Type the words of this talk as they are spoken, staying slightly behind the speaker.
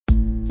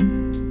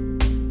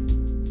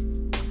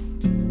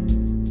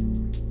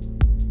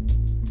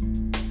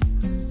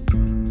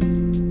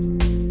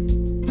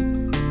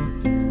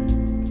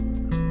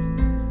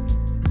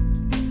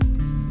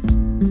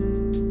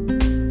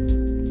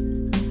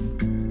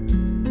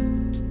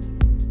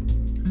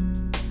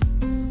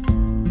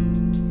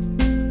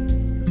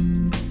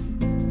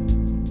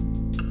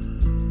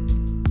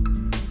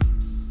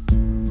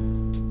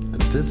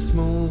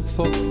dismal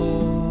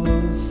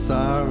fog-hoarse,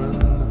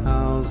 siren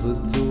howls at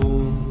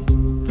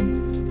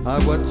dawn. I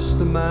watch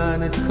the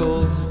man it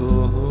calls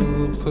for,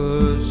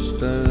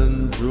 pushed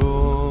and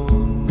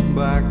drawn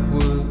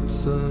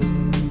backwards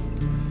and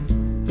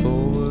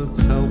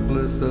forwards,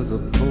 helpless as a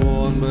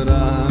pawn. But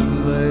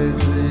I'm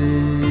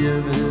lazy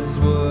and his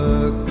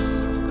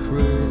work's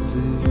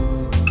crazy.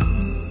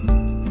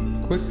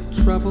 Quick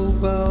treble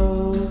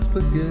bells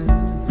begin,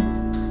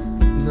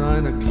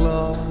 9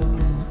 o'clock.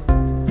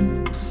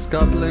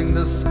 Scuttling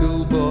the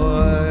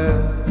schoolboy,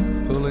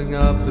 pulling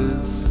up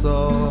his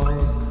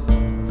sock,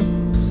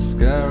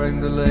 scaring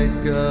the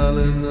late girl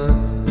in the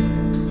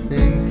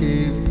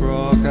inky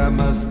frock. I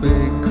must be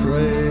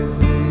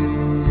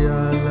crazy,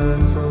 I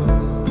learned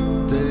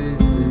from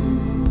Daisy.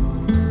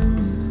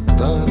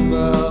 Stone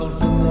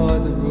bells annoy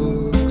the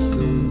rooks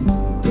and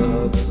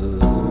doves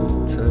at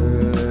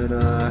 10.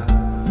 I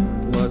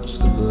watch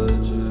the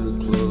verger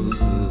close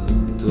the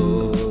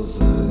doors,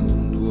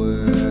 and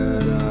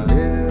when I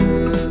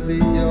hear the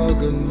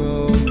organ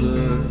moan, the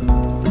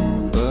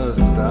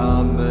first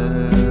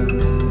amen,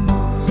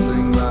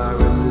 sing my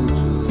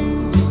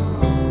religions,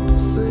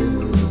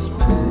 same as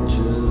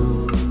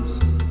pigeons.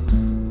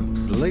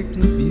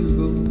 Blatant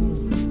bugle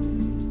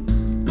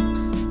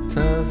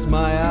tears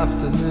my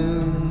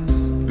afternoons,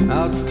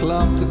 out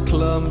clump to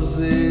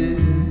clumsy,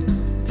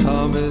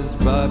 Tommies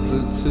by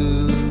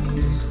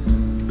platoons,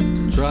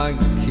 trying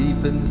to keep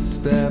in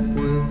step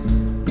with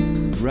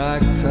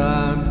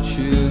ragtime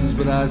tunes.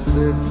 But I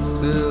sit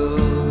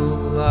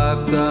still,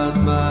 I've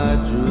done my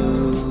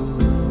drill.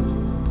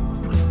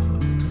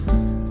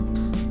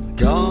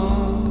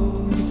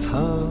 Gongs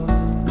hum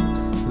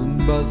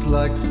and buzz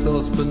like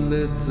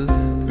saucepan-lids at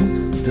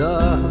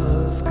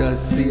dusk. I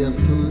see a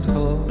food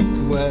hawk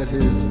whet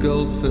his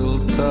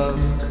gold-filled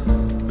tusk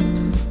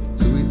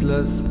to eat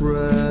less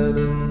bread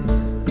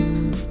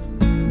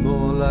and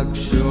more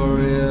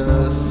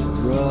luxurious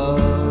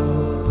rusk.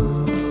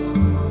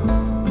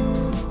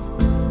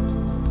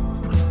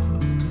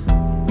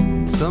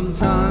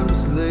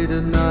 Sometimes late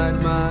at night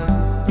my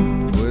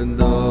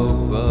window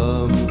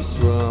bumps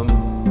from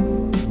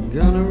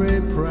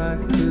gunnery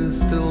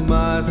practice till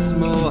my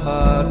small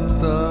heart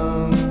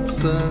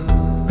thumps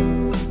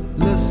and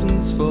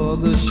listens for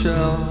the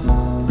shell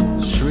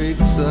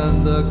shrieks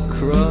and the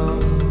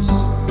crumbs.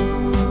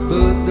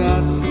 But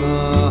that's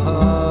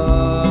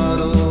not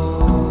all.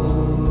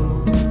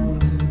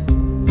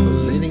 For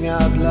leaning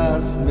out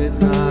last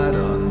midnight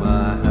on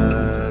my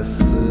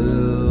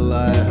hair-sill,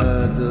 I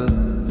heard the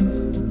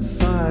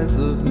sighs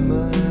of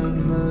men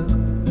that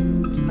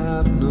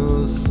have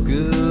no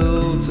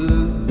skill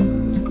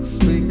to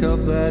speak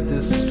of their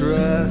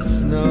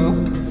distress, no,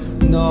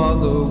 nor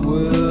the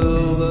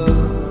will, the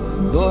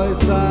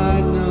voice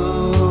I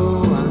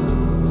know,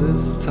 and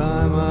this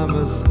time I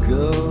must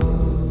go.